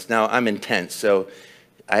peacefulness. Now, I'm intense, so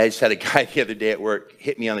I just had a guy the other day at work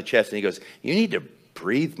hit me on the chest, and he goes, "You need to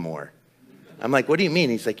breathe more." I'm like, "What do you mean?"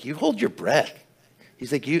 He's like, "You hold your breath."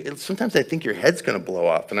 He's like, sometimes I think your head's going to blow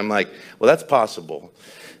off. And I'm like, well, that's possible.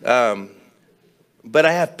 But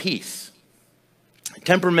I have peace.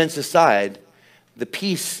 Temperaments aside, the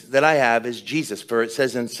peace that I have is Jesus. For it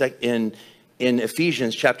says in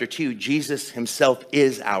Ephesians chapter 2, Jesus himself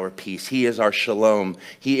is our peace. He is our shalom.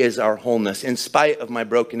 He is our wholeness. In spite of my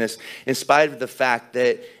brokenness, in spite of the fact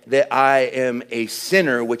that I am a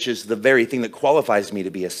sinner, which is the very thing that qualifies me to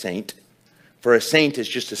be a saint. For a saint is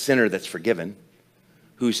just a sinner that's forgiven,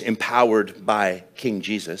 who's empowered by King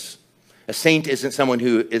Jesus. A saint isn't someone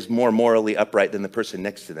who is more morally upright than the person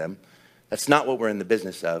next to them. That's not what we're in the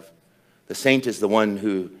business of. The saint is the one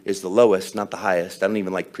who is the lowest, not the highest. I don't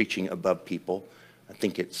even like preaching above people. I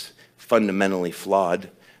think it's fundamentally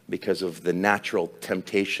flawed because of the natural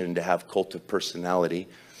temptation to have cult of personality.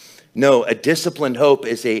 No, a disciplined hope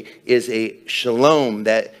is a shalom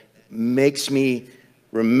that makes me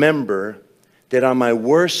remember that on my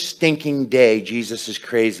worst stinking day, Jesus is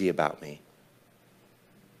crazy about me.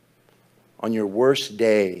 On your worst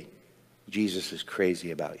day, Jesus is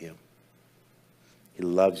crazy about you. He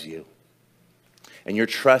loves you. And your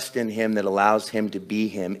trust in him that allows him to be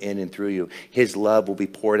him in and through you. His love will be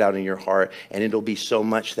poured out in your heart, and it'll be so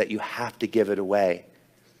much that you have to give it away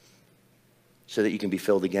so that you can be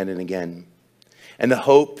filled again and again. And the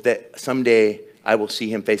hope that someday I will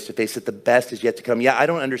see him face to face, that the best is yet to come. Yeah, I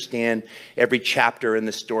don't understand every chapter in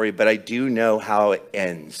the story, but I do know how it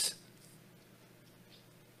ends.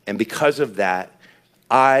 And because of that,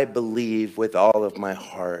 I believe with all of my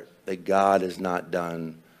heart that God is not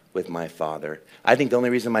done with my father. I think the only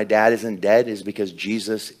reason my dad isn't dead is because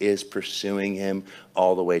Jesus is pursuing him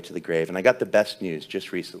all the way to the grave. And I got the best news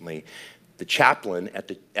just recently. The chaplain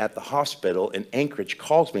at the hospital in Anchorage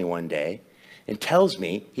calls me one day and tells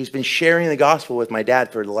me he's been sharing the gospel with my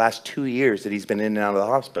dad for the last 2 years that he's been in and out of the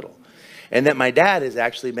hospital. And that my dad has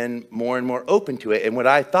actually been more and more open to it. And what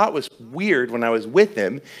I thought was weird when I was with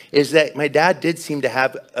him is that my dad did seem to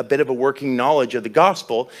have a bit of a working knowledge of the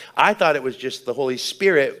gospel. I thought it was just the Holy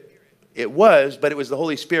Spirit. It was, but it was the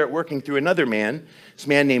Holy Spirit working through another man, this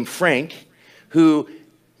man named Frank, who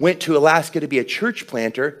went to Alaska to be a church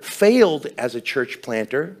planter, failed as a church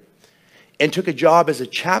planter, and took a job as a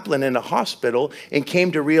chaplain in a hospital, and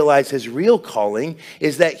came to realize his real calling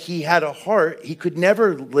is that he had a heart. He could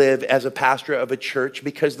never live as a pastor of a church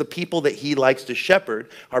because the people that he likes to shepherd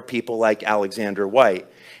are people like Alexander White,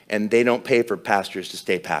 and they don't pay for pastors to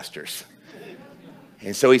stay pastors.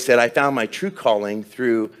 And so he said, I found my true calling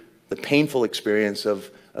through the painful experience of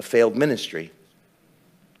a failed ministry.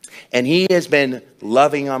 And he has been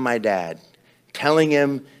loving on my dad, telling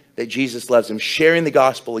him that Jesus loves him, sharing the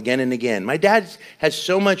gospel again and again. My dad has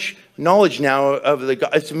so much knowledge now of the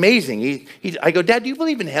gospel. It's amazing. I go, Dad, do you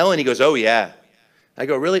believe in hell? And he goes, oh, yeah. I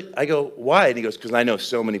go, really? I go, why? And he goes, because I know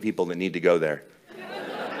so many people that need to go there.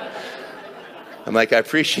 I'm like, I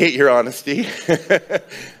appreciate your honesty.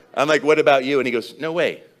 I'm like, what about you? And he goes, no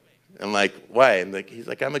way. I'm like, why? He's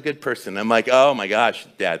like, I'm a good person. I'm like, oh my gosh,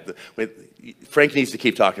 Dad. Frank needs to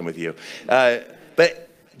keep talking with you. But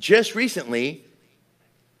just recently,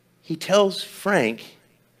 he tells Frank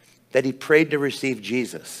that he prayed to receive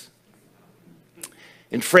Jesus.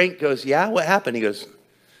 And Frank goes, yeah, what happened? He goes,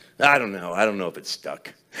 I don't know. I don't know if it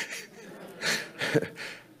stuck.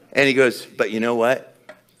 And he goes, but you know what?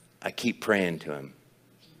 I keep praying to him.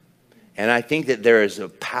 And I think that there is a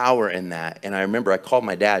power in that. And I remember I called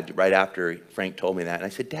my dad right after Frank told me that. And I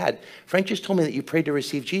said, Dad, Frank just told me that you prayed to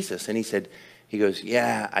receive Jesus. And he goes,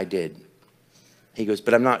 yeah, I did. He goes,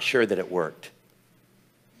 but I'm not sure that it worked.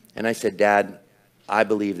 And I said, Dad, I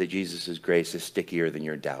believe that Jesus' grace is stickier than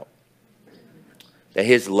your doubt. That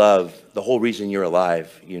his love, the whole reason you're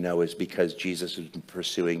alive, is because Jesus is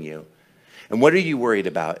pursuing you. And what are you worried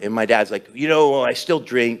about? And my dad's like, I still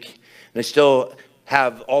drink and I still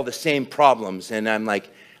have all the same problems. And I'm like,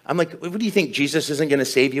 what do you think? Jesus isn't going to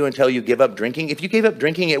save you until you give up drinking? If you gave up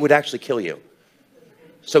drinking, it would actually kill you.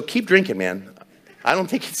 So keep drinking, man. I don't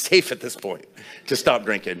think it's safe at this point to stop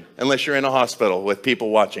drinking unless you're in a hospital with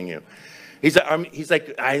people watching you. He's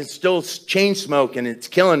like, I still chain smoke and it's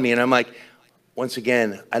killing me. And I'm like, once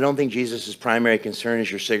again, I don't think Jesus' primary concern is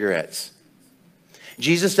your cigarettes.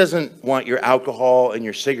 Jesus doesn't want your alcohol and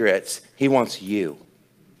your cigarettes. He wants you,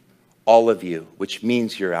 all of you, which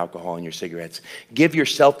means your alcohol and your cigarettes. Give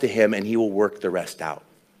yourself to him and he will work the rest out.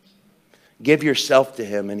 Give yourself to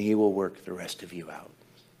him and he will work the rest of you out.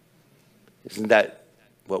 Isn't that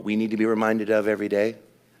what we need to be reminded of every day?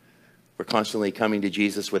 We're constantly coming to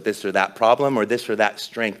Jesus with this or that problem or this or that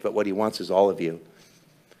strength, but what he wants is all of you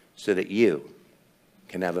so that you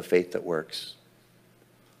can have a faith that works,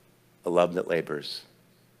 a love that labors,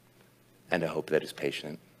 and a hope that is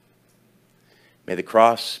patient. May the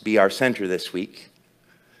cross be our center this week.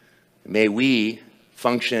 May we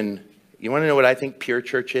function. You want to know what I think pure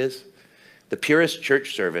church is? The purest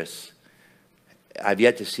church service I've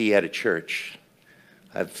yet to see at a church.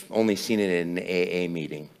 I've only seen it in an AA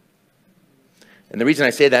meeting. And the reason I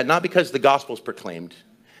say that, not because the gospel is proclaimed,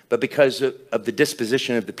 but because of the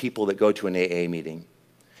disposition of the people that go to an AA meeting.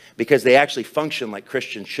 Because they actually function like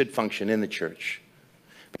Christians should function in the church.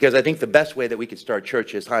 Because I think the best way that we could start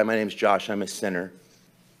church is, hi, my name is Josh. I'm a sinner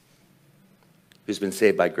who's been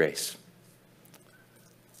saved by grace.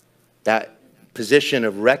 That position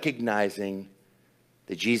of recognizing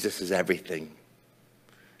that Jesus is everything.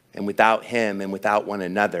 And without him and without one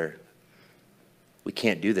another, we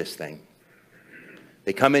can't do this thing.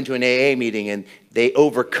 They come into an AA meeting and they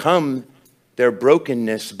overcome their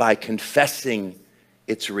brokenness by confessing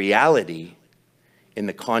its reality in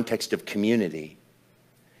the context of community.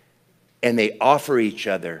 And they offer each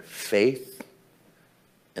other faith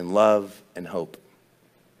and love and hope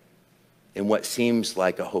in what seems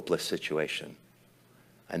like a hopeless situation.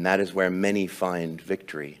 And that is where many find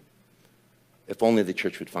victory. If only the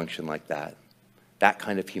church would function like that. That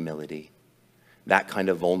kind of humility, that kind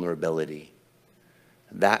of vulnerability,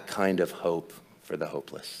 that kind of hope for the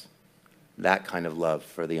hopeless, that kind of love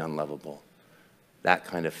for the unlovable, that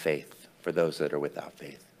kind of faith for those that are without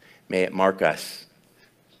faith. May it mark us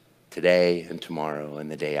today and tomorrow and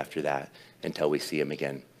the day after that until we see him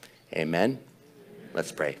again. Amen.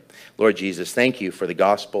 Let's pray. Lord Jesus, thank you for the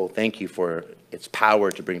gospel. Thank you for its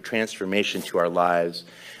power to bring transformation to our lives.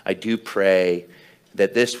 I do pray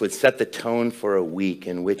that this would set the tone for a week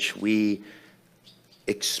in which we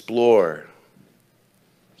explore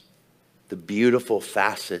the beautiful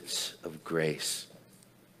facets of grace.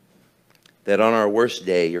 That on our worst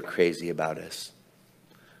day, you're crazy about us.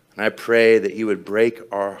 And I pray that you would break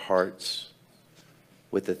our hearts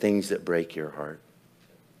with the things that break your heart.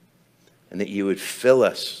 And that you would fill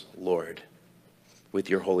us, Lord, with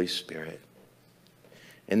your Holy Spirit.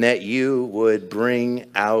 And that you would bring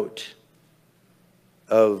out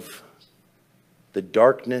of the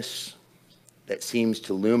darkness that seems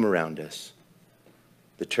to loom around us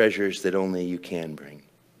the treasures that only you can bring.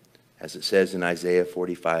 As it says in Isaiah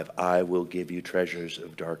 45, I will give you treasures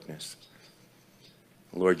of darkness.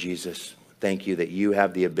 Lord Jesus, thank you that you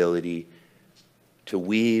have the ability to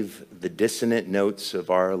weave the dissonant notes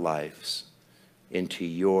of our lives into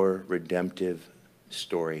your redemptive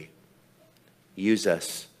story. Use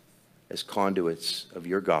us as conduits of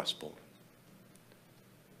your gospel.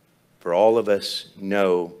 For all of us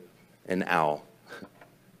know an owl,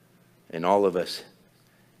 and all of us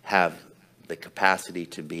have the capacity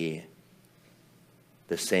to be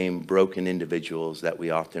the same broken individuals that we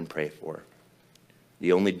often pray for.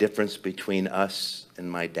 The only difference between us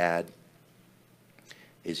and my dad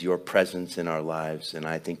is your presence in our lives, and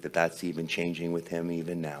I think that that's even changing with him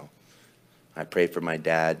even now. I pray for my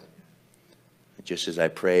dad, just as I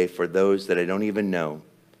pray for those that I don't even know,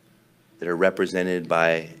 that are represented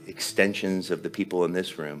by extensions of the people in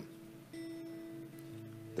this room.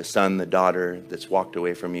 The son, the daughter that's walked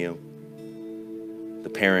away from you, the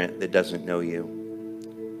parent that doesn't know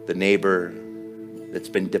you, the neighbor that's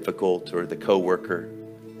been difficult, or the coworker.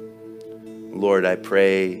 Lord, I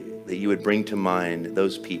pray that you would bring to mind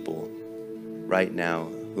those people right now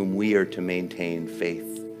whom we are to maintain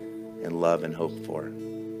faith and love and hope for.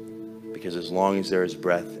 Because as long as there is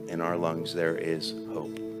breath in our lungs, there is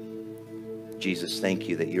hope. Jesus, thank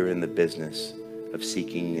you that you're in the business of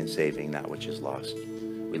seeking and saving that which is lost.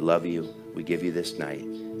 We love you. We give you this night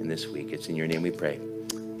and this week. It's in your name we pray.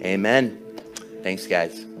 Amen. Thanks,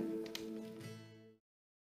 guys.